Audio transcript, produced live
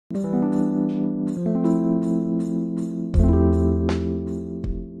Some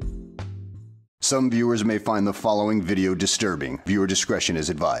viewers may find the following video disturbing. Viewer discretion is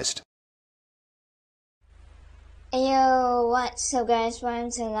advised. Yo, what's up guys, welcome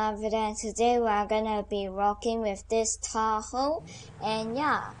to another video, and today we are gonna be rocking with this Tahoe, and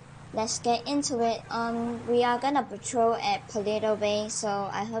yeah, let's get into it. We are gonna patrol at Paleto Bay, so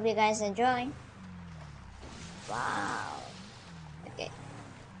I hope you guys enjoy. Wow. Okay,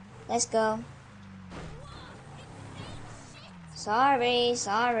 let's go. Sorry.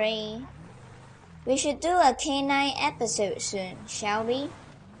 We should do a K9 episode soon, shall we?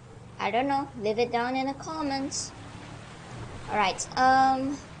 I don't know, leave it down in the comments. Alright,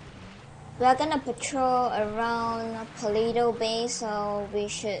 we are gonna patrol around Paleto Bay, so we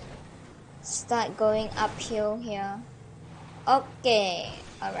should start going uphill here. Okay,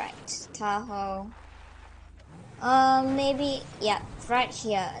 alright, Tahoe. Maybe, yeah, right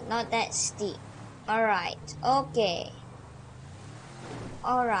here, not that steep. Alright, okay.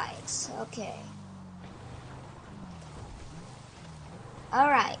 Alright, okay.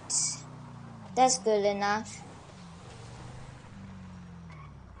 Alright, that's good enough.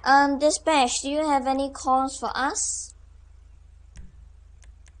 Dispatch, do you have any calls for us?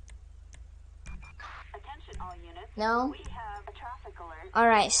 Attention all units. No? We have a traffic alert.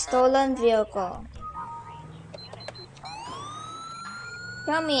 Alright, stolen vehicle.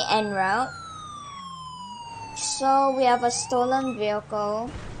 Show me en route. So we have a stolen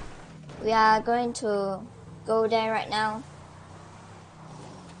vehicle. We are going to go there right now.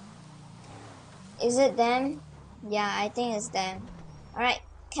 Is it them? Yeah, I think it's them. Alright,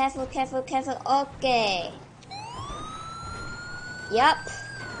 careful. Okay. Yup.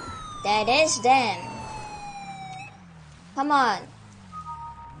 That is them. Come on.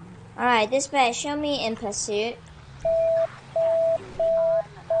 Alright, dispatch, show me in pursuit.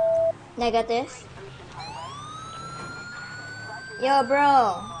 Negative. Yo,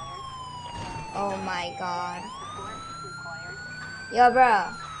 bro. Oh my god. Yo,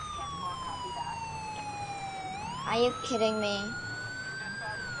 bro. Are you kidding me?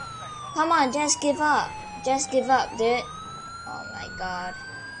 Come on, just give up. Just give up, dude. Oh my god.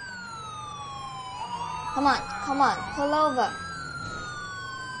 Come on, pull over.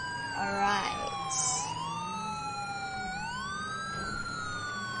 Alright.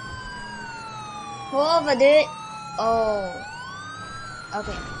 Pull over, dude. Oh.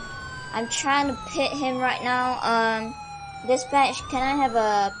 Okay. I'm trying to pit him right now. Dispatch, can I have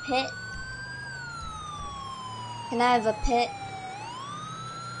a pit? Can I have a pit?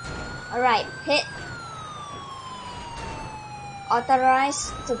 Alright, pit.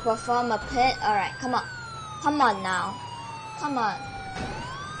 Authorized to perform a pit. Alright, come on. Come on now. Come on.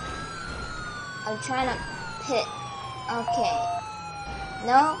 I'm trying to pit. Okay.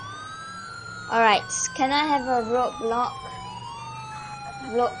 No? Alright, can I have a roadblock?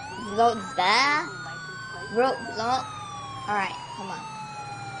 Roadblock? Alright, come on.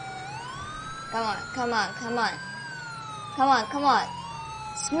 Come on.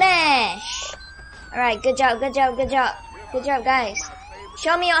 Smash! Alright, good job, guys.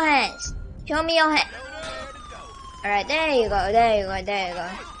 Show me your hands. Alright, there you go.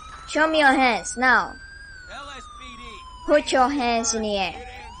 Show me your hands, now. LSPD. Put your hands in the air.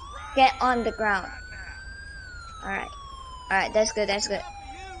 Get on the ground. Alright, that's good.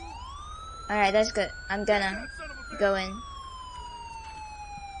 Alright, that's good. I'm gonna go in.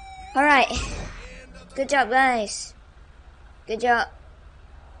 Alright. Good job, guys. Good job.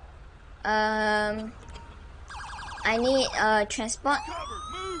 I need transport.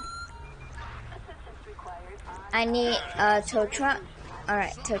 I need a tow truck.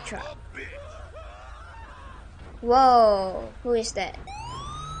 Alright, tow truck. Whoa, who is that?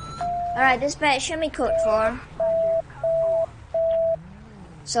 Alright, dispatch, show me code 4.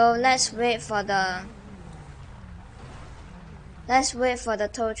 So let's wait for the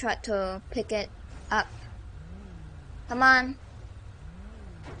tow truck to pick it up. Come on.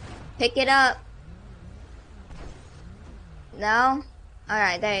 Pick it up. No?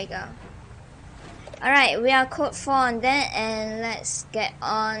 Alright, there you go. Alright, we are code 4 on that, and let's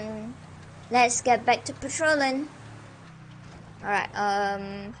get back to patrolling. Alright,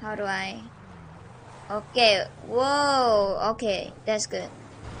 how do I? Okay, whoa, okay, that's good.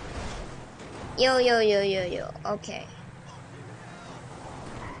 Yo, okay.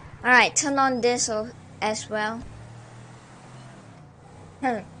 Alright, turn on this as well.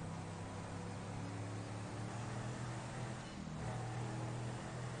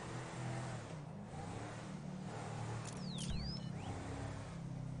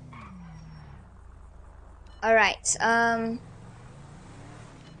 Alright,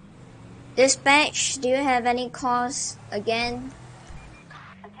 Dispatch, do you have any calls again?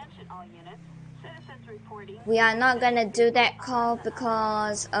 Attention all units. Citizens reporting. We are not gonna do that call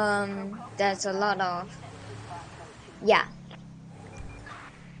because there's a lot of yeah.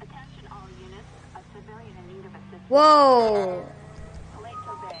 Attention all units. A civilian in need of assistance. Whoa!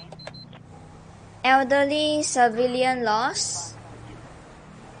 Paleto Bay. Elderly civilian loss.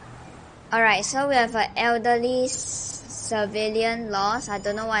 Alright, so we have an elderly civilian loss. I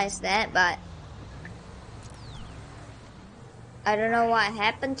don't know why it's that, but I don't know what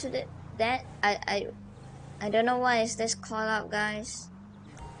happened to that. I don't know why is this call up, guys.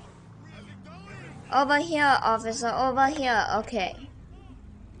 Over here, officer, over here. Okay.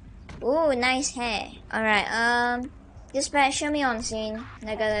 Ooh, nice hair. Alright, dispatch, show me on scene.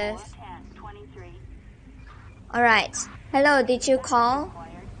 Negative. 1023. Alright. Hello, did you call?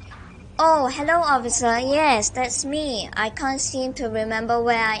 Oh, hello, officer. Yes, that's me. I can't seem to remember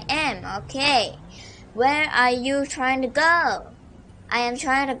where I am. Okay. Where are you trying to go? I am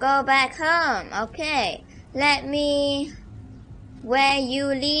trying to go back home. Okay. Let me where you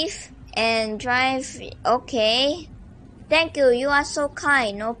live and drive. Okay. Thank you. You are so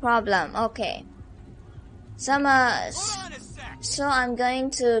kind. No problem. Okay. So I'm going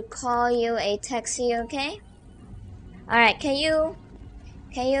to call you a taxi, okay? Alright, can you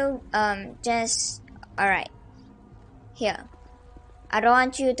just alright. Here. I don't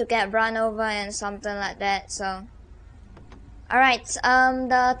want you to get run over and something like that, so alright,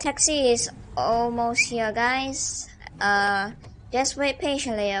 the taxi is almost here, guys. Just wait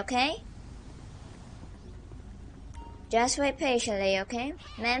patiently, okay? Just wait patiently, okay,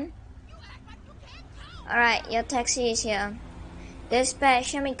 ma'am? Alright, your taxi is here. Dispatch,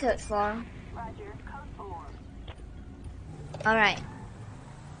 show me code 4. Roger. Code 4. Alright.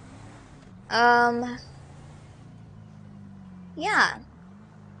 Yeah.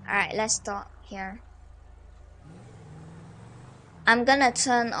 Alright, let's start here. I'm gonna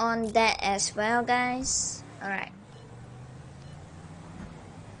turn on that as well, guys. Alright.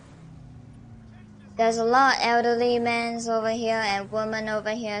 There's a lot of elderly men over here and women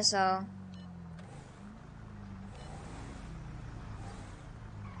over here, so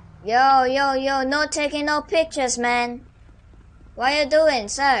yo, no taking no pictures, man. What are you doing,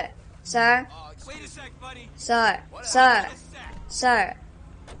 sir? Sir? Wait a sec, buddy. Sir? Wait Sir? a sec. Sir?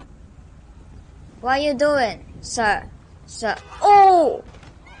 What are you doing, sir? Sir? Oh!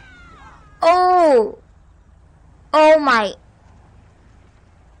 Oh! Oh my!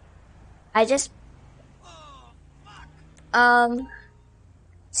 I just CPR?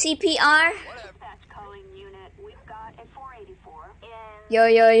 Dispatch calling unit. We've got a 484 in. Yo.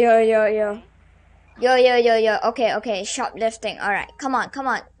 Okay. Shoplifting. Alright. Come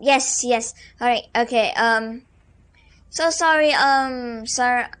on. Yes. Alright. Okay. So sorry,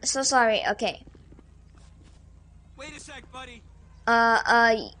 sir. So sorry. Okay. Wait a sec, buddy.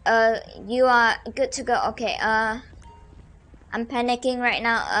 You are good to go. Okay. I'm panicking right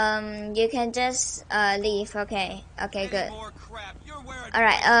now. You can just, leave. Okay. Okay, good. More crap. You're wearing.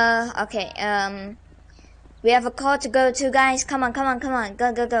 Alright, okay. We have a call to go to, guys. Come on.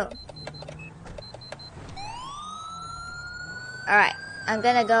 Go. Alright, I'm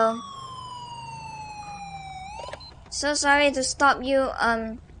gonna go. So sorry to stop you,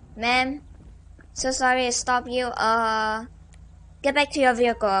 ma'am. So sorry to stop you. Get back to your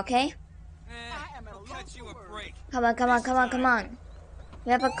vehicle, okay? I'll cut you a break. Come on.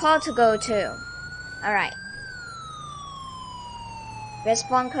 We have a call to go to. Alright.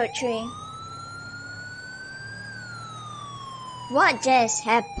 Respond code 3. What just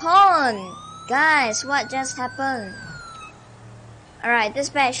happened? Guys, what just happened? Alright,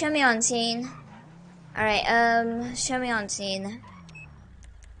 dispatch, show me on scene. Alright, show me on scene.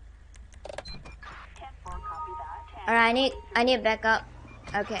 10-4, copy that. Alright, I need backup.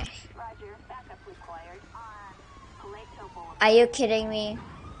 Okay. Roger. Backup required on Paleto Boulevard. Are you kidding me?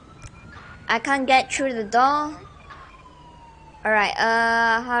 I can't get through the door? Alright,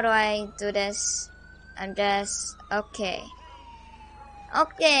 how do I do this? I'm just, okay.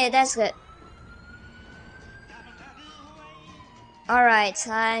 Okay, that's good. Alright,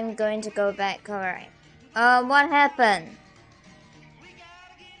 I'm going to go back. Alright. What happened?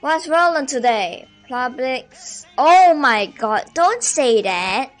 What's rolling today? Publix. Oh my god, don't say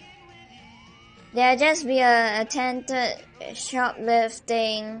that. There just be a attempted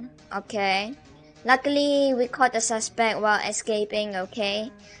shoplifting. Okay. Luckily, we caught the suspect while escaping,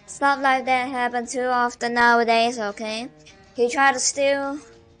 okay? Stuff like that happen too often nowadays, okay? He tried to steal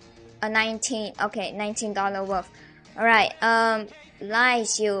a $19 worth. Alright,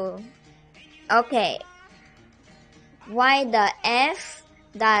 lies you. Okay. Why the F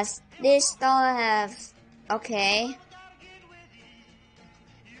Does this store have, okay,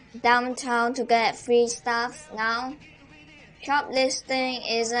 downtown to get free stuff now? Shoplifting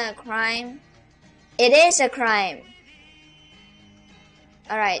is a crime. It is a crime.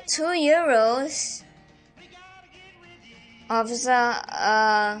 Alright, €2. Officer,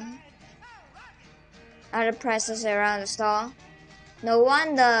 other presses around the store. No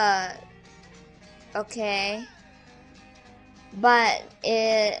wonder. Okay. But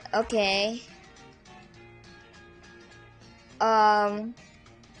it, okay. Hold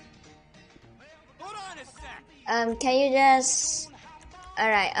on a sec. Can you just,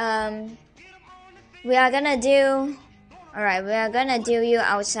 alright, we are gonna do, alright, we are gonna do you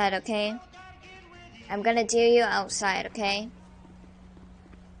outside, okay? I'm gonna do you outside, okay?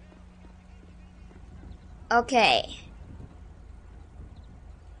 Okay.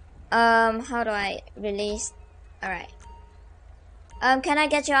 How do I release? Alright. Can I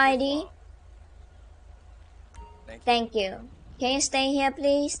get your ID? Thank you. Can you stay here,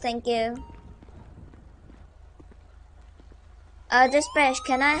 please? Thank you. Dispatch,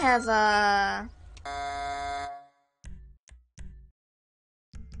 can I have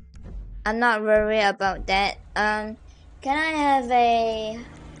I'm not worried about that. Can I have a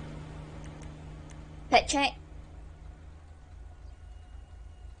pet check?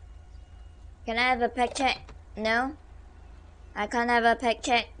 Can I have a pet check? No? I can't have a pet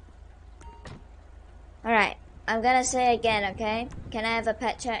check. Alright, I'm gonna say again, okay? Can I have a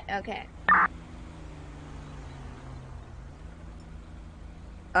pet check? Okay.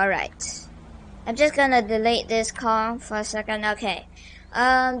 Alright. I'm just gonna delete this call for a second. Okay.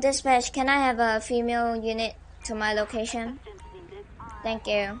 Dispatch, can I have a female unit to my location? Thank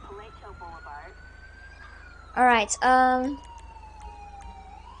you. Paleto Boulevard. Alright,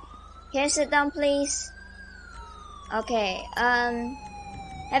 can you sit down, please? Okay,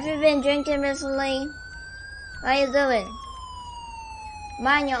 have you been drinking recently? What are you doing?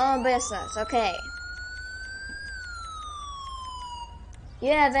 Mind your own business, okay.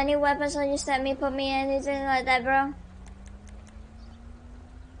 You have any weapons on you? Stab me, put me, anything like that, bro?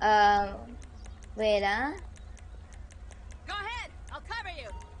 Wait, Go ahead, I'll cover you.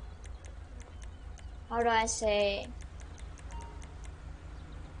 how do I say?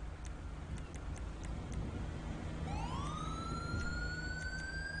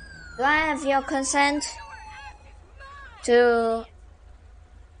 Do I have your consent to,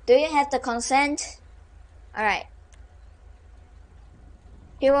 do you have the consent? Alright.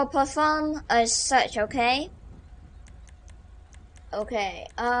 You will perform a search, okay? Okay,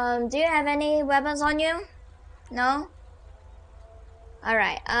 do you have any weapons on you? No?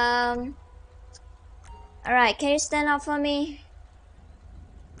 Alright, alright, can you stand up for me?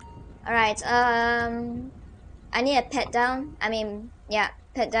 Alright, I need a pet down. I mean, yeah,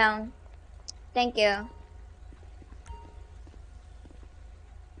 pet down. Thank you.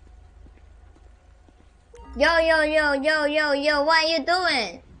 Yo, yo, yo, yo, yo, yo, what are you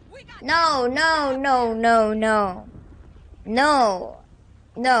doing? No, no, no, no, no. No,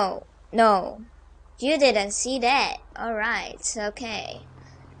 no, no. You didn't see that. Alright, okay.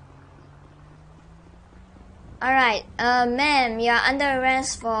 Alright, ma'am, you're under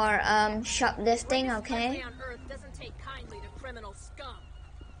arrest for, shoplifting, okay? On Earth doesn't take kindly to criminal scum.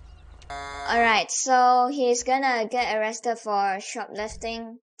 Alright, so he's gonna get arrested for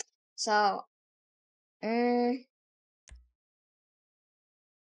shoplifting. So,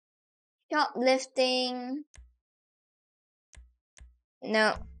 shoplifting.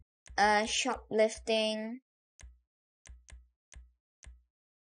 No, shoplifting.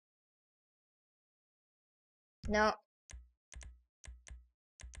 No.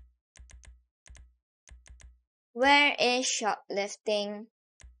 Where is shoplifting?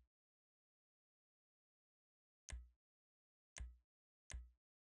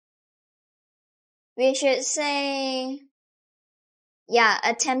 We should say, yeah,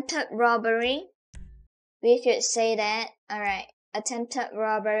 attempted robbery. We should say that. Alright, attempted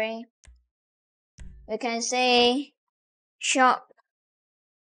robbery. We can say shoplifting.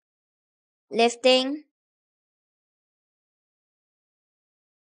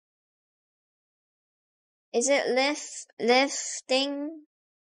 Is it lifting?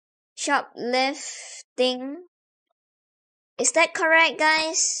 Shoplifting? Is that correct,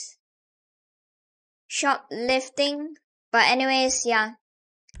 guys? Shoplifting? But anyways, yeah.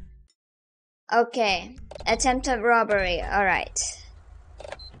 Okay. Attempted robbery. Alright.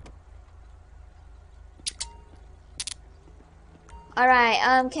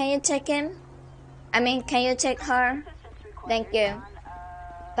 Alright, can you take him? I mean, can you take her? Thank you.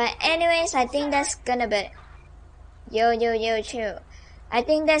 But anyways, I think that's gonna be... Yo, yo, yo, chill. I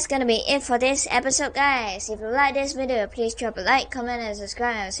think that's gonna be it for this episode, guys. If you like this video, please drop a like, comment, and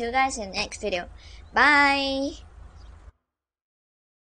subscribe. I'll see you guys in the next video. Bye!